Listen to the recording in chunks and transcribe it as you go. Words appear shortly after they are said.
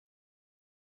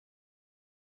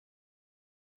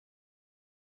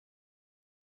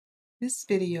This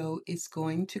video is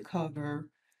going to cover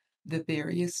the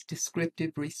various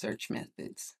descriptive research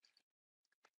methods.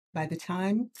 By the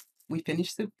time we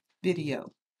finish the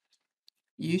video,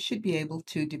 you should be able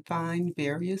to define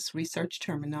various research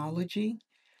terminology,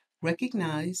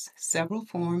 recognize several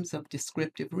forms of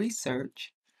descriptive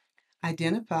research,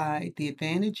 identify the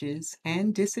advantages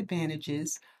and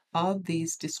disadvantages of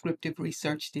these descriptive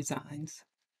research designs,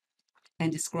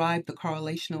 and describe the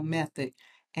correlational method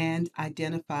and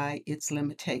identify its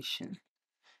limitation.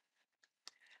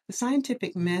 The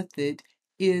scientific method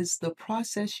is the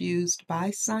process used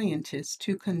by scientists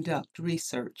to conduct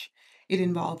research. It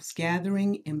involves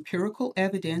gathering empirical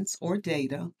evidence or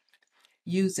data,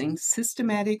 using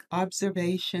systematic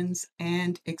observations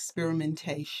and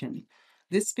experimentation.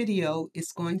 This video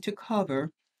is going to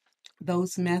cover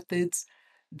those methods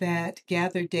that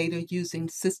gather data using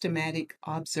systematic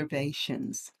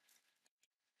observations,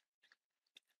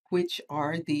 which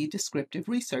are the descriptive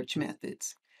research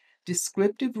methods.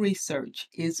 Descriptive research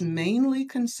is mainly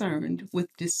concerned with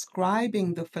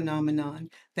describing the phenomenon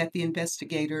that the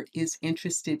investigator is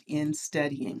interested in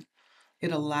studying.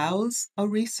 It allows a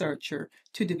researcher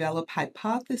to develop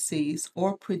hypotheses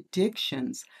or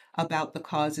predictions about the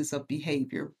causes of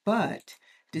behavior, but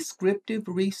descriptive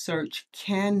research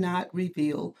cannot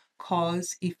reveal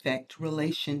cause-effect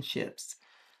relationships.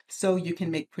 So you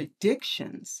can make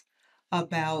predictions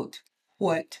about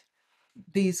what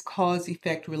these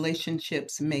cause-effect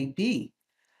relationships may be,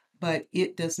 but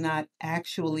it does not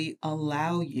actually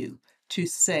allow you to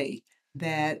say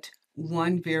that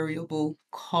one variable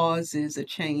causes a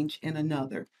change in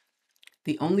another.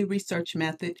 The only research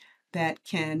method that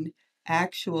can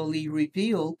actually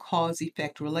reveal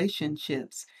cause-effect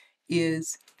relationships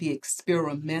is the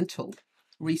experimental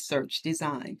research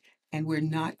design, and we're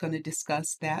not going to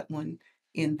discuss that one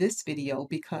in this video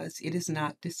because it is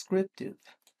not descriptive.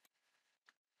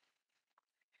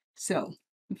 So,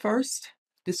 the first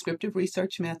descriptive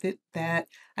research method that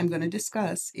I'm going to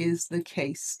discuss is the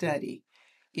case study.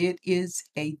 It is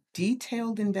a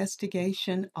detailed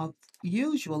investigation of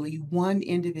usually one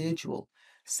individual,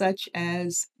 such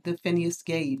as the Phineas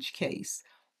Gage case,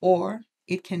 or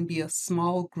it can be a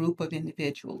small group of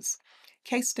individuals.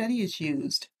 Case study is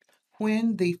used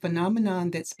when the phenomenon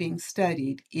that's being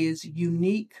studied is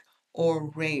unique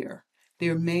or rare.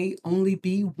 There may only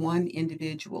be one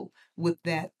individual with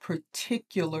that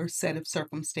particular set of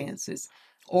circumstances,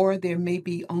 or there may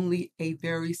be only a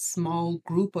very small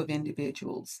group of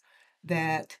individuals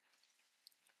that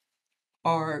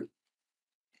are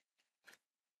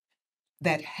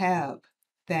that have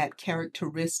that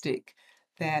characteristic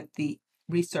that the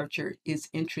researcher is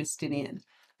interested in.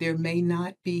 There may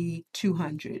not be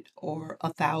 200 or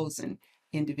 1,000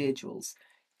 individuals.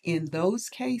 In those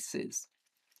cases,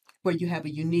 where you have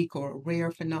a unique or a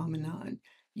rare phenomenon,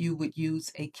 you would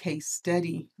use a case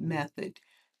study method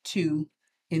to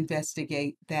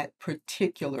investigate that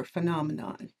particular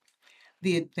phenomenon.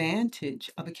 The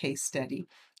advantage of a case study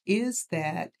is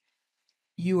that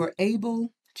you are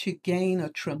able to gain a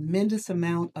tremendous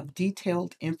amount of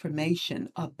detailed information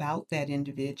about that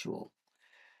individual.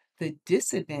 The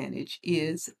disadvantage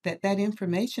is that that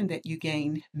information that you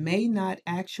gain may not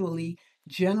actually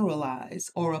generalize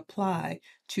or apply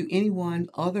to anyone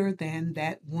other than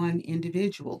that one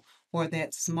individual or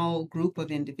that small group of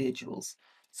individuals.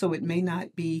 So it may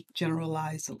not be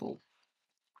generalizable.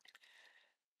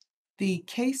 The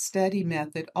case study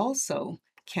method also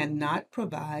cannot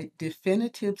provide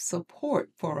definitive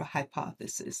support for a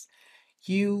hypothesis.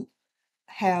 You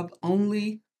have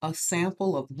only a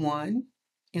sample of one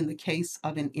in the case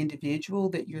of an individual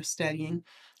that you're studying,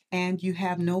 and you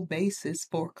have no basis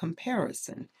for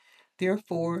comparison.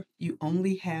 Therefore, you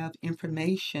only have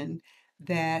information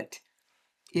that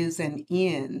is an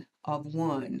N of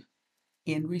one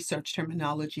in research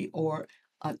terminology, or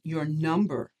your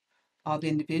number of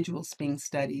individuals being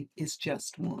studied is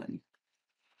just one.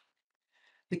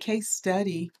 The case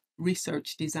study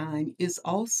research design is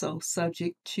also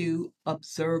subject to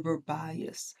observer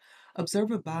bias.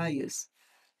 Observer bias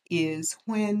is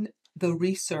when the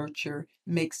researcher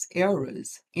makes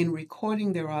errors in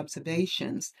recording their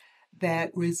observations that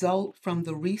result from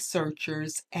the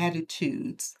researcher's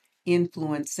attitudes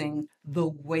influencing the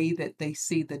way that they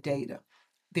see the data.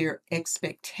 Their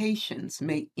expectations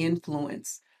may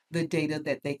influence the data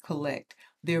that they collect.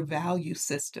 Their value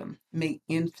system may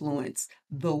influence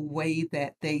the way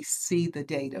that they see the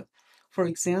data. For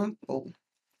example,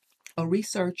 a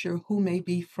researcher who may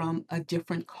be from a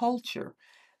different culture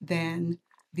than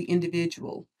the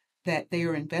individual that they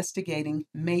are investigating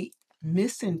may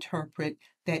misinterpret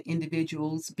that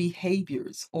individual's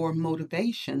behaviors or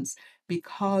motivations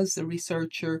because the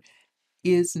researcher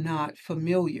is not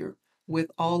familiar with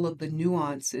all of the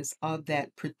nuances of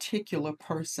that particular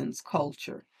person's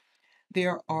culture.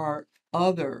 There are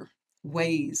other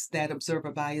ways that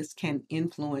observer bias can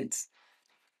influence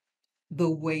the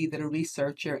way that a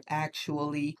researcher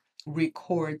actually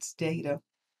records data,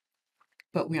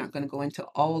 but we aren't going to go into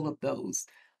all of those.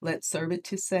 Let's serve it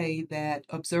to say that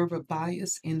observer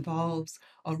bias involves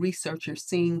a researcher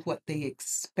seeing what they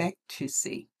expect to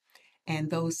see, and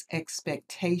those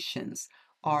expectations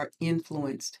are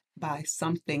influenced by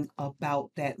something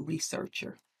about that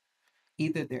researcher,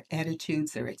 either their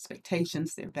attitudes, their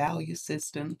expectations, their value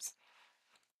systems.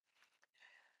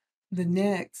 The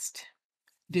next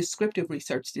descriptive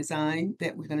research design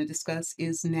that we're going to discuss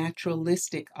is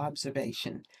naturalistic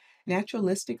observation.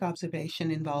 Naturalistic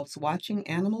observation involves watching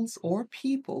animals or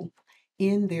people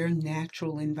in their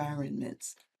natural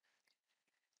environments.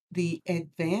 The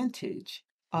advantage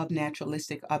of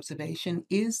naturalistic observation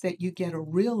is that you get a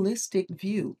realistic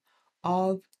view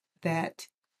of that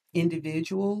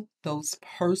individual, those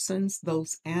persons,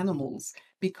 those animals,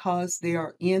 because they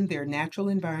are in their natural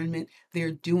environment,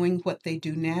 they're doing what they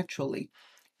do naturally.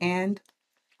 And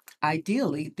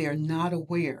ideally, they're not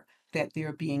aware that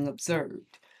they're being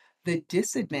observed. The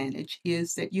disadvantage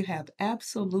is that you have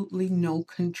absolutely no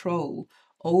control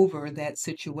over that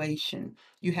situation.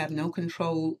 You have no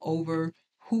control over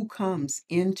who comes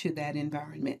into that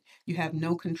environment. You have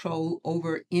no control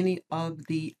over any of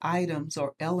the items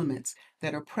or elements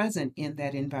that are present in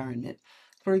that environment.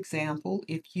 For example,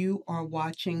 if you are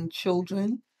watching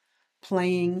children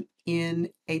playing in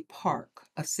a park,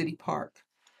 a city park,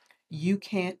 you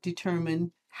can't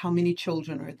determine how many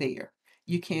children are there.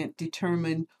 You can't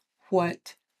determine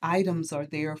what items are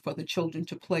there for the children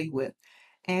to play with.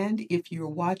 And if you're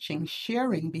watching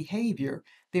sharing behavior,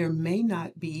 there may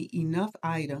not be enough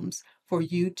items for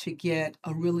you to get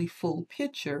a really full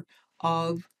picture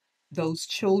of those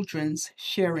children's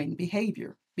sharing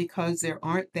behavior because there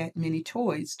aren't that many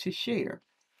toys to share.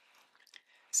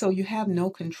 So you have no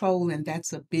control, and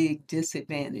that's a big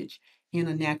disadvantage in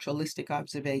a naturalistic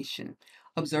observation.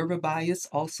 Observer bias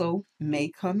also may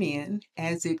come in,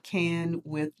 as it can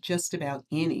with just about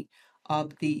any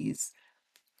of these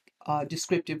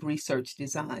descriptive research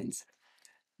designs.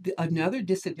 Another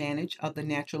disadvantage of the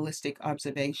naturalistic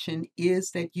observation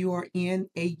is that you are in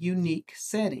a unique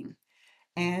setting,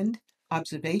 and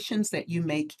observations that you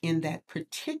make in that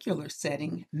particular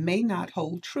setting may not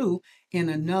hold true in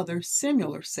another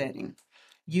similar setting.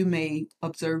 You may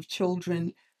observe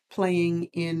children playing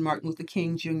in Martin Luther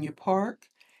King Jr. Park,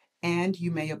 and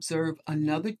you may observe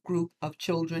another group of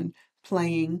children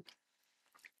playing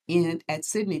in at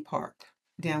Sydney Park,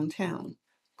 downtown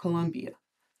Columbia.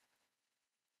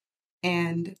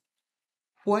 And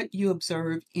what you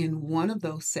observe in one of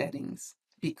those settings,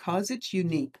 because it's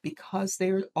unique, because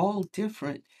they're all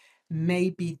different, may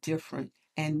be different.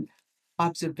 And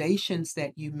observations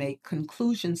that you make,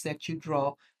 conclusions that you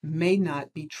draw, may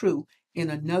not be true in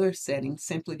another setting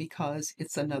simply because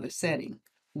it's another setting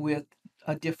with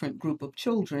a different group of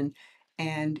children,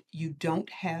 and you don't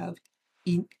have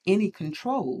any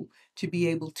control to be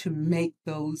able to make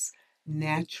those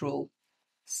natural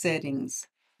settings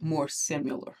more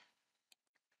similar.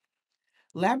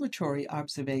 Laboratory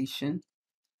observation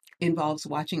involves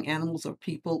watching animals or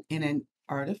people in an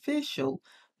artificial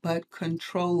but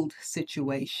controlled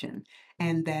situation.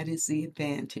 And that is the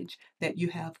advantage, that you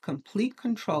have complete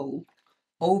control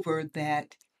over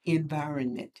that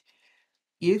environment.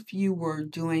 If you were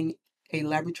doing a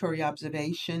laboratory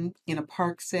observation in a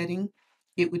park setting,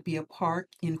 it would be a park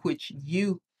in which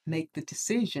you make the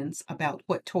decisions about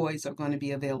what toys are going to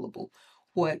be available,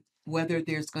 whether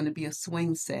there's going to be a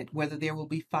swing set, whether there will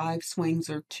be 5 swings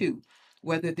or 2,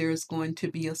 whether there's going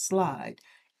to be a slide,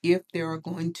 if there are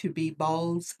going to be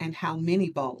balls and how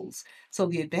many balls. So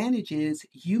the advantage is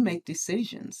you make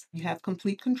decisions. You have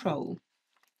complete control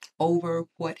over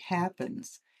what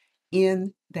happens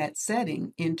in that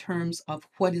setting in terms of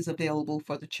what is available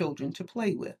for the children to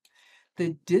play with.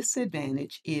 The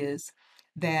disadvantage is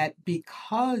that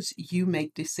because you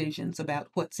make decisions about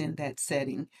what's in that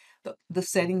setting, the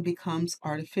setting becomes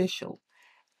artificial.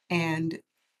 And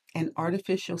an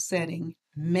artificial setting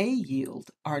may yield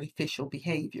artificial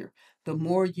behavior. The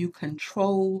more you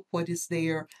control what is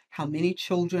there, how many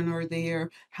children are there,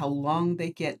 how long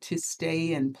they get to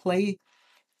stay and play,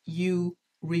 you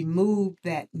remove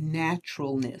that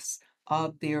naturalness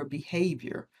of their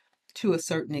behavior to a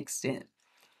certain extent.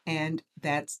 And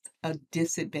that's a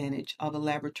disadvantage of a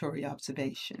laboratory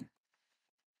observation.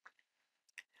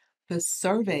 The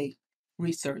survey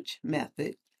research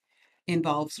method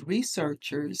involves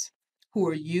researchers who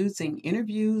are using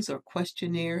interviews or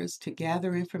questionnaires to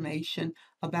gather information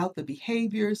about the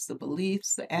behaviors, the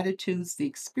beliefs, the attitudes, the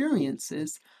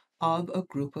experiences of a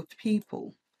group of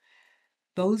people.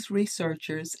 Those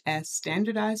researchers ask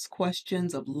standardized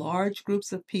questions of large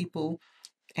groups of people,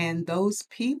 and those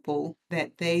people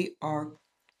that they are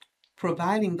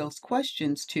providing those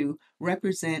questions to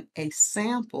represent a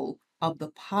sample of the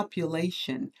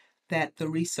population that the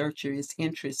researcher is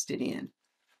interested in.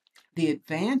 The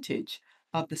advantage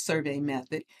of the survey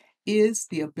method is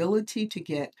the ability to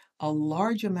get a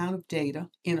large amount of data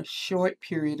in a short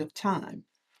period of time.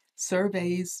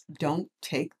 Surveys don't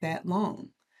take that long.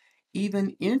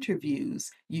 Even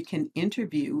interviews, you can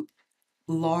interview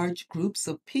large groups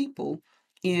of people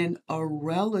in a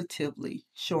relatively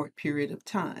short period of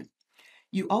time.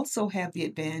 You also have the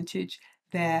advantage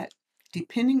that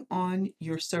depending on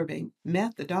your survey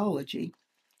methodology,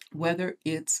 whether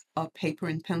it's a paper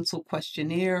and pencil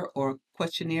questionnaire or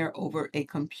questionnaire over a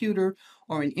computer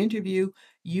or an interview,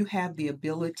 you have the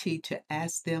ability to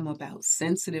ask them about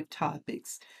sensitive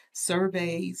topics.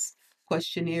 Surveys,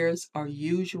 questionnaires are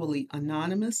usually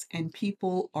anonymous, and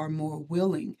people are more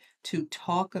willing to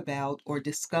talk about or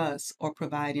discuss or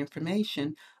provide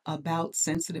information about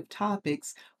sensitive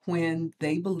topics when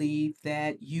they believe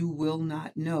that you will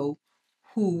not know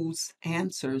whose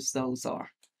answers those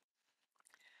are.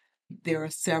 There are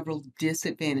several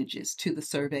disadvantages to the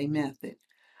survey method.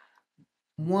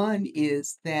 One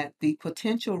is that the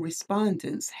potential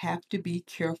respondents have to be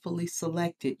carefully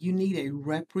selected. You need a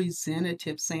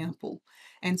representative sample,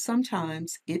 and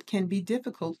sometimes it can be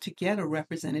difficult to get a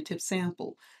representative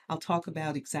sample. I'll talk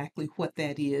about exactly what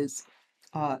that is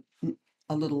uh,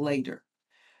 a little later.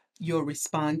 Your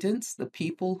respondents, the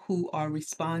people who are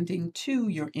responding to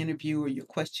your interview or your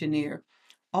questionnaire,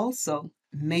 also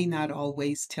may not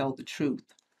always tell the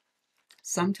truth.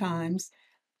 Sometimes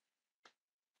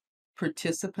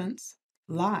participants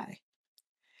lie,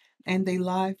 and they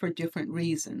lie for different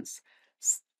reasons.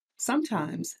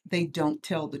 Sometimes they don't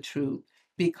tell the truth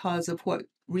because of what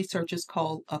researchers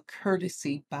call a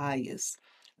courtesy bias.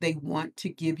 They want to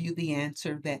give you the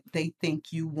answer that they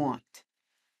think you want.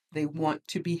 They want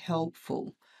to be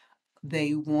helpful.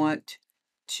 They want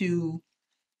to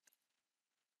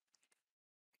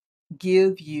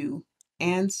give you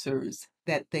answers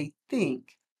that they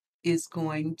think is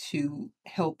going to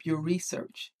help your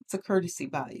research. It's a courtesy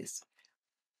bias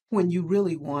when you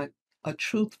really want a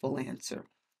truthful answer.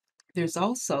 There's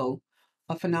also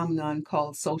a phenomenon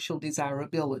called social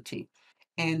desirability.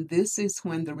 And this is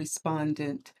when the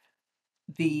respondent,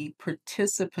 the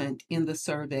participant in the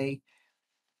survey,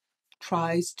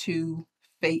 tries to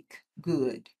fake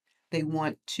good. They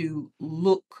want to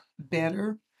look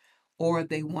better, or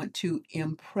they want to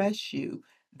impress you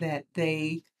that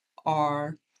they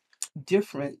are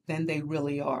different than they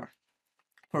really are.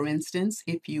 For instance,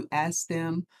 if you ask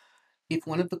them, if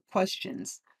one of the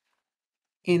questions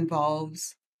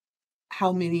involves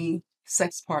how many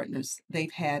sex partners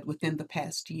they've had within the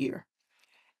past year,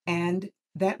 and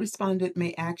that respondent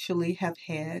may actually have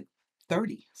had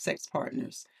 30 sex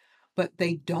partners, but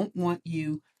they don't want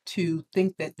you to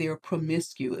think that they're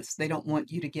promiscuous. They don't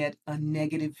want you to get a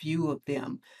negative view of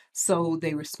them. So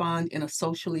they respond in a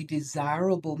socially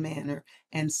desirable manner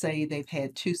and say they've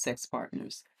had two sex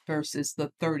partners versus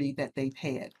the 30 that they've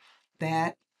had.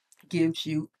 That gives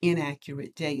you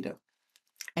inaccurate data.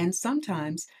 And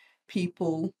sometimes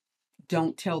people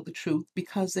don't tell the truth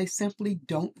because they simply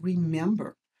don't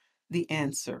remember the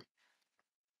answer.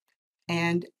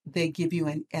 And they give you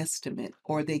an estimate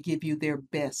or they give you their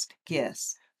best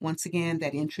guess. Once again,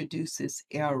 that introduces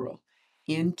error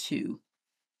into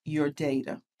your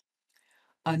data.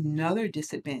 Another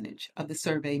disadvantage of the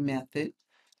survey method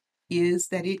is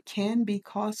that it can be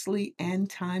costly and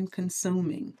time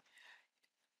consuming.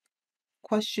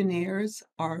 Questionnaires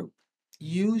are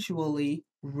usually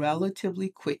relatively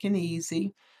quick and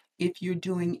easy. If you're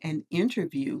doing an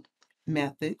interview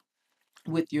method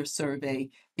with your survey,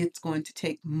 it's going to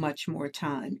take much more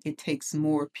time. It takes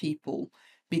more people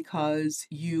because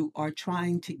you are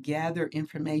trying to gather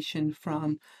information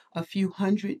from a few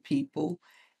hundred people,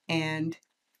 and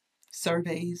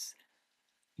surveys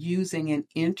using an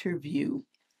interview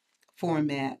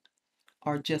format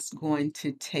are just going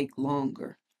to take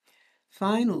longer.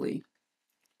 Finally,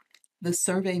 the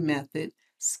survey method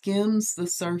skims the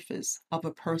surface of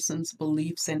a person's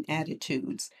beliefs and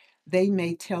attitudes. They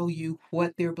may tell you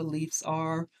what their beliefs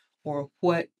are or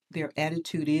what their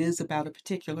attitude is about a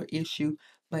particular issue,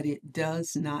 but it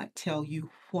does not tell you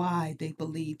why they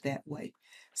believe that way.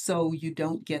 So you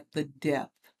don't get the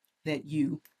depth that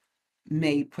you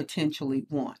may potentially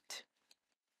want.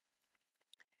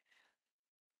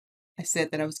 I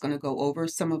said that I was going to go over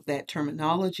some of that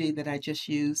terminology that I just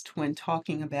used when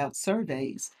talking about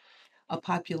surveys. A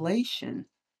population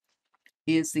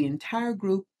is the entire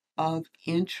group of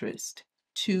interest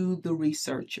to the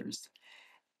researchers,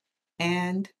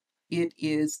 and it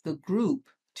is the group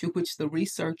to which the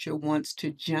researcher wants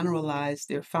to generalize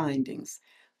their findings.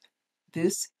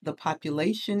 The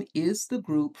population is the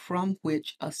group from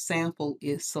which a sample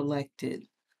is selected.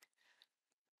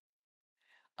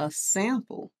 A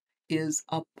sample is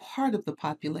a part of the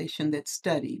population that's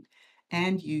studied,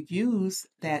 and you use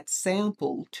that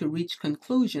sample to reach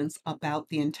conclusions about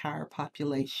the entire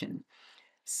population.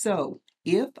 So,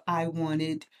 if I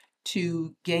wanted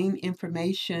to gain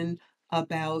information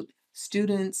about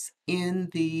students in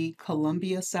the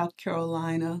Columbia, South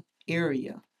Carolina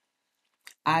area,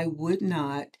 I would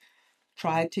not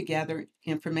try to gather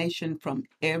information from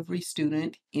every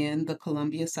student in the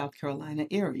Columbia, South Carolina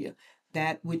area.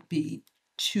 That would be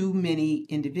too many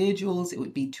individuals, it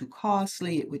would be too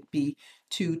costly, it would be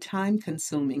too time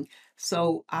consuming.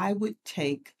 So I would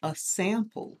take a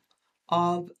sample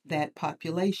of that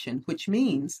population, which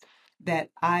means that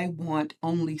I want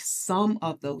only some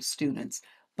of those students.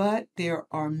 But there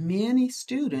are many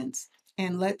students,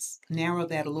 and let's narrow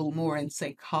that a little more and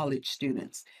say college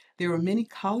students. There are many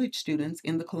college students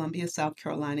in the Columbia, South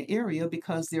Carolina area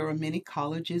because there are many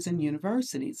colleges and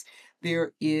universities.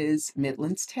 There is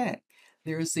Midlands Tech,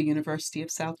 there is the University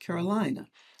of South Carolina,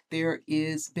 there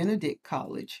is Benedict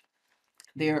College,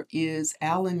 there is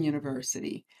Allen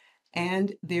University,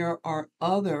 and there's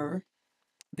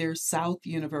South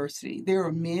University. There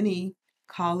are many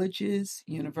colleges,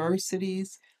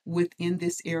 universities within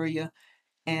this area,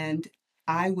 and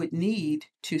I would need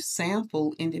to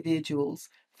sample individuals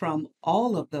from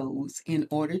all of those in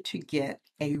order to get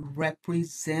a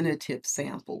representative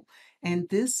sample. And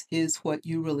this is what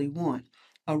you really want.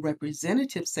 A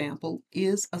representative sample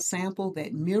is a sample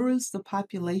that mirrors the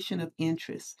population of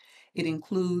interest. It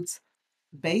includes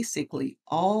basically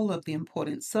all of the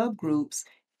important subgroups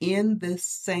in the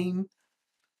same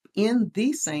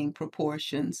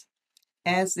proportions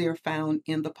as they're found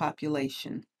in the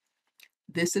population.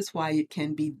 This is why it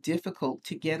can be difficult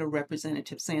to get a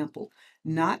representative sample.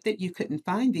 Not that you couldn't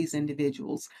find these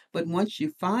individuals, but once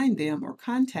you find them or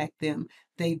contact them,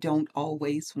 they don't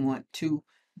always want to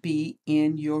be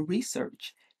in your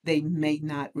research. They may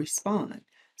not respond.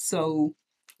 So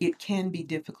it can be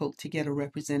difficult to get a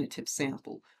representative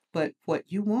sample. But what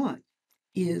you want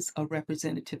is a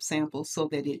representative sample so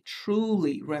that it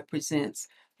truly represents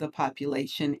the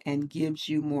population and gives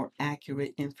you more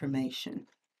accurate information.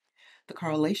 The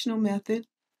correlational method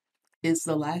is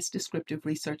the last descriptive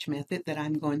research method that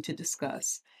I'm going to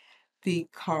discuss. The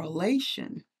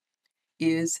correlation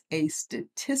is a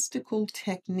statistical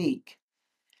technique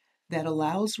that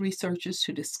allows researchers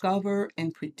to discover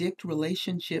and predict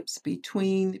relationships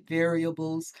between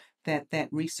variables that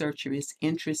researcher is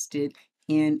interested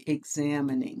in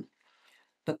examining.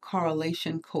 The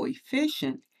correlation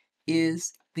coefficient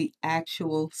is the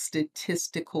actual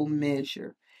statistical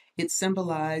measure. It's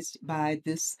symbolized by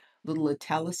this little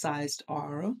italicized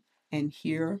R, and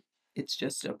here it's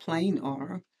just a plain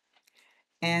R.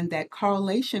 And that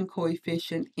correlation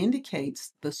coefficient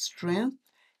indicates the strength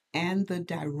and the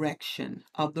direction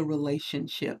of the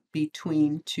relationship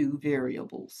between two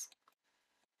variables.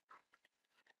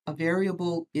 A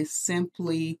variable is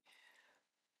simply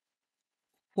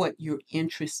what you're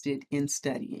interested in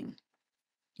studying.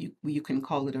 You can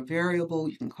call it a variable,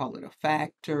 you can call it a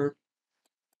factor.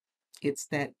 It's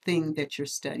that thing that you're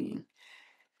studying.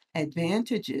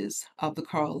 Advantages of the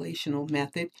correlational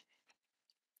method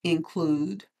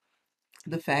include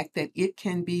the fact that it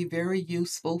can be very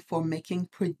useful for making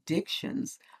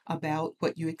predictions about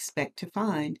what you expect to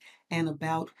find and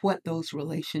about what those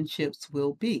relationships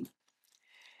will be.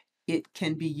 It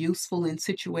can be useful in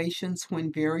situations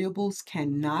when variables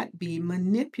cannot be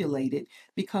manipulated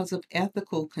because of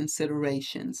ethical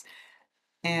considerations.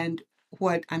 And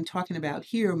what I'm talking about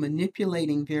here,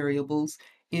 manipulating variables,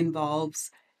 involves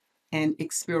an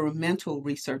experimental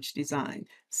research design.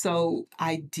 So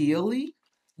ideally,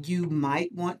 you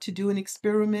might want to do an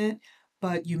experiment,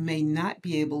 but you may not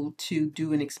be able to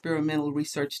do an experimental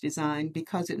research design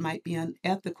because it might be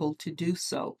unethical to do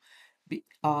so,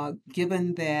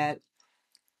 given that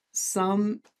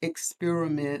some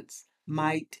experiments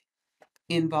might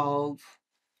involve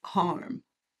harm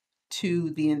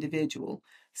to the individual.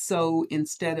 So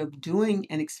instead of doing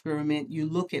an experiment, you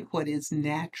look at what is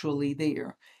naturally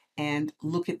there and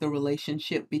look at the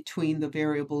relationship between the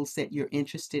variables that you're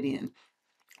interested in.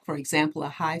 For example, a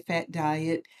high fat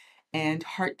diet and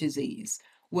heart disease.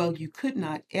 Well, you could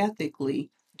not ethically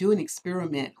do an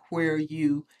experiment where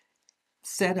you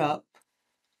set up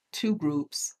two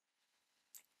groups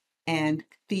and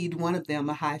feed one of them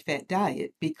a high fat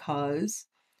diet, because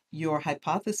your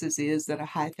hypothesis is that a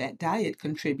high fat diet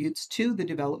contributes to the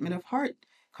development of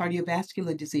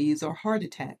cardiovascular disease or heart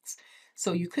attacks.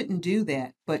 So you couldn't do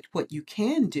that. But what you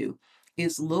can do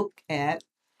is look at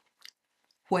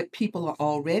what people are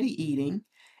already eating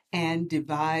and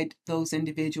divide those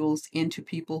individuals into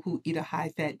people who eat a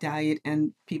high fat diet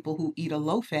and people who eat a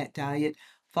low fat diet,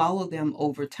 follow them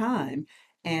over time,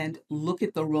 and look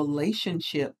at the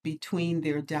relationship between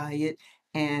their diet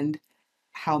and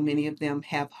how many of them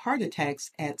have heart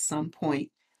attacks at some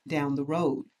point down the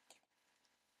road.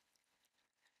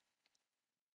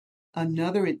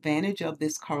 Another advantage of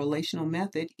this correlational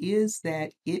method is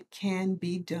that it can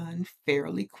be done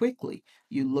fairly quickly.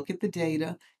 You look at the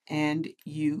data and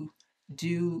you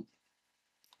do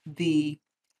the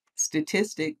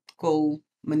statistical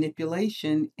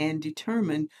manipulation and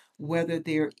determine whether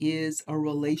there is a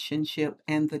relationship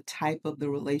and the type of the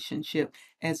relationship,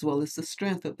 as well as the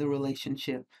strength of the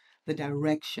relationship, the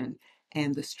direction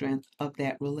and the strength of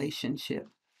that relationship.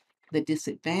 The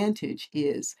disadvantage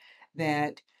is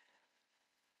that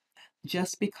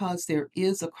just because there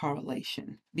is a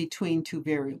correlation between two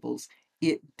variables,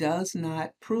 it does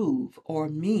not prove or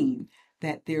mean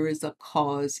that there is a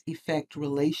cause effect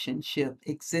relationship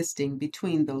existing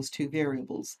between those two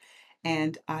variables.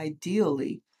 And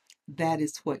ideally, that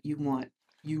is what you want.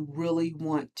 You really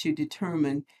want to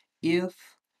determine if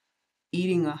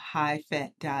eating a high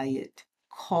fat diet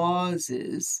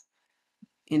causes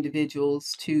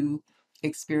individuals to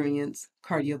experience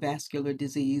cardiovascular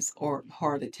disease or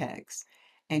heart attacks.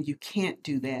 And you can't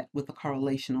do that with a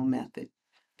correlational method.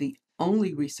 The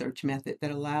only research method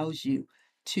that allows you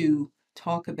to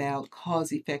talk about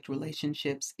cause effect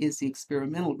relationships is the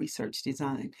experimental research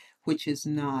design, which is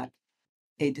not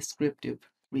a descriptive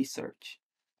research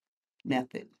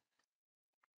method.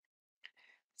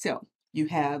 So you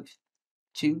have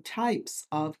two types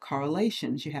of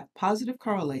correlations. You have positive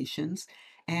correlations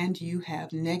and you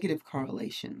have negative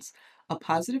correlations. A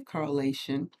positive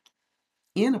correlation,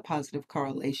 in a positive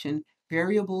correlation,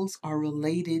 variables are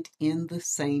related in the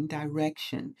same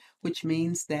direction, which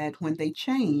means that when they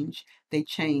change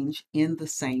in the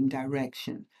same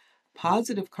direction.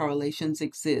 Positive correlations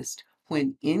exist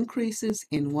when increases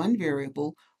in one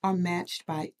variable are matched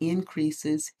by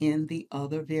increases in the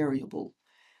other variable,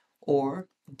 or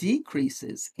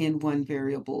decreases in one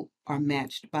variable are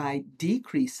matched by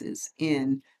decreases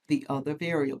in the other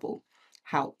variable.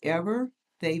 However,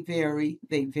 they vary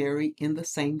in the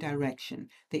same direction.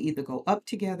 They either go up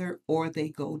together or they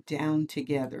go down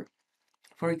together.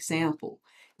 For example,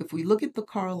 if we look at the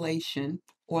correlation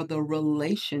or the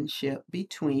relationship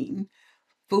between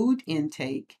food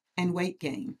intake and weight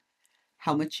gain,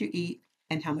 how much you eat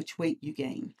and how much weight you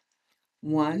gain.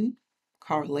 One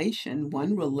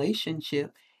one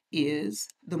relationship is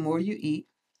the more you eat,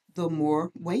 the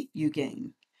more weight you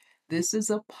gain. This is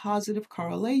a positive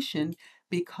correlation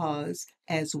because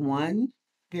as one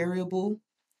variable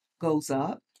goes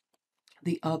up,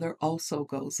 the other also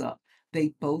goes up.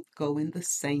 They both go in the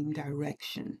same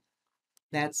direction.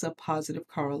 That's a positive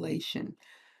correlation.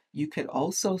 You could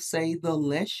also say the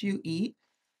less you eat,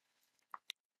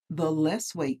 the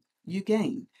less weight you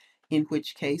gain, in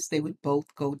which case they would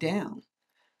both go down.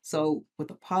 So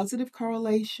with a positive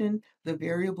correlation, the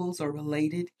variables are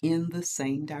related in the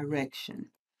same direction.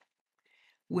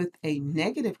 With a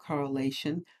negative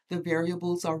correlation, the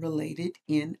variables are related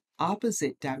in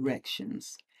opposite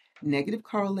directions. Negative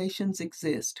correlations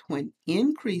exist when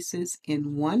increases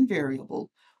in one variable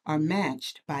are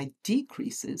matched by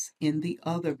decreases in the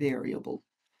other variable.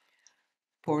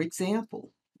 For example,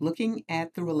 looking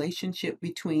at the relationship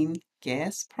between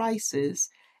gas prices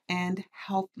and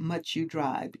how much you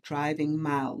drive, driving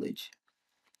mileage.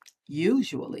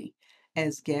 Usually,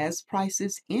 as gas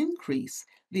prices increase,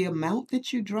 the amount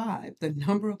that you drive, the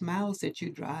number of miles that you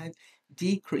drive,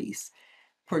 decrease,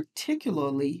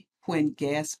 particularly when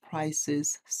gas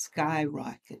prices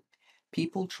skyrocket.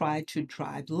 People try to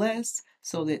drive less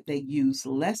so that they use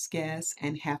less gas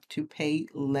and have to pay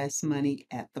less money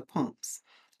at the pumps.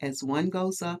 As one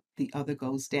goes up, the other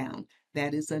goes down.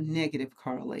 That is a negative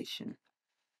correlation.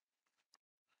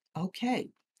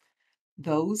 Okay,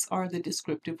 those are the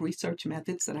descriptive research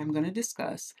methods that I'm going to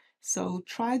discuss. So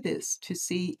try this to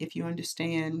see if you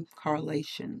understand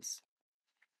correlations.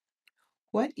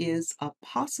 What is a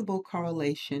possible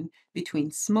correlation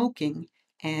between smoking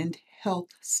and health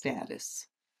status?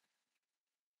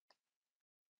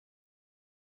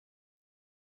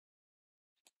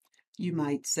 You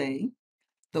might say,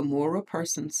 the more a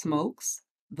person smokes,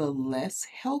 the less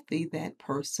healthy that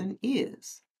person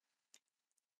is.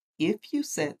 If you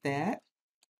said that,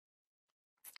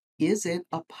 is it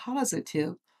a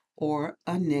positive or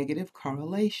a negative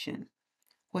correlation?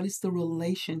 What is the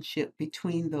relationship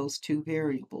between those two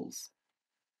variables?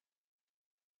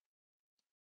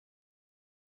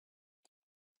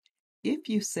 If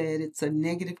you said it's a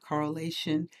negative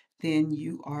correlation, then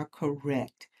you are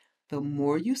correct. The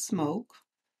more you smoke,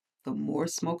 the more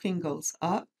smoking goes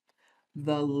up,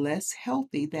 the less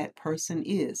healthy that person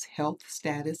is. Health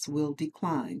status will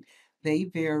decline. They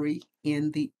vary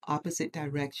in the opposite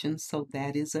direction, so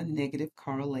that is a negative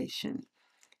correlation.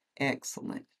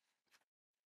 Excellent.